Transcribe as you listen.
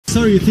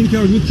Sorry, you think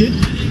you're a good kid?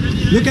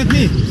 Look at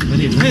me.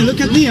 Hey,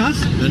 look at me, huh?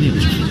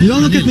 You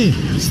don't look at me.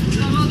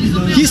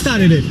 He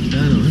started it.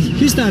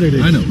 He started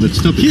it. I know, but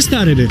stop it. He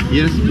started it.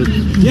 Yes, but...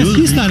 Yes,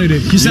 he started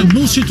it. He said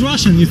bullshit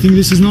Russian. You think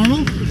this is normal?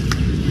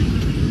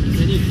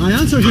 I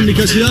answered him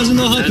because he doesn't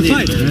know how to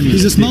fight.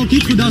 He's a small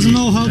kid who doesn't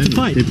know how to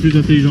fight. T'es plus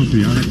intelligent que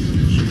lui, arrête.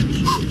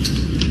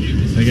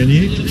 T'as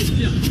gagné?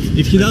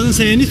 If he doesn't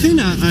say anything,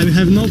 I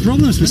have no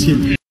problems with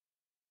him.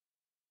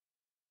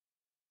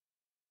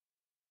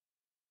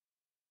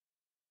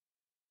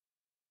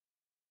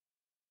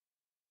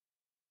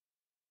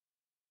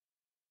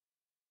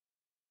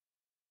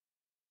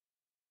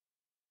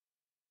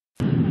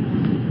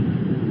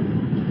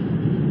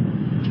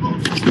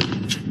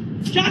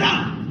 Shut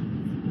up!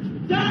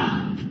 Shut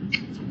up!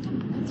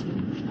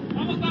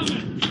 Vamos, vamos!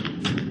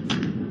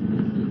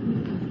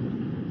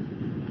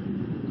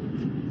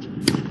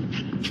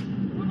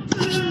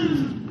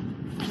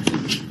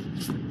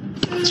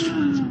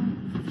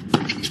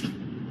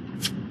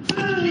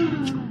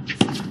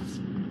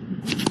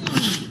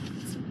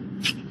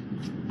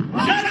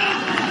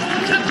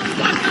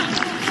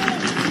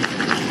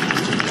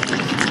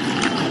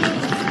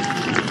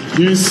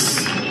 Yes.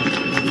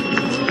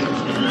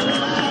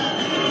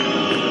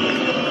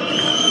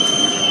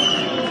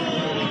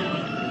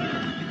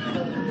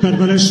 Bad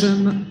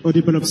violation,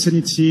 audible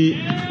obscenity,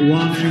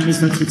 warning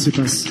Mr.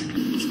 Tsitsipas.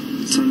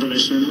 Third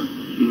violation,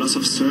 loss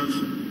of serve,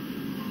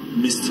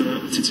 Mr.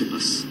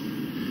 Tsitsipas.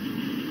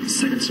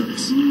 Second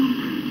service.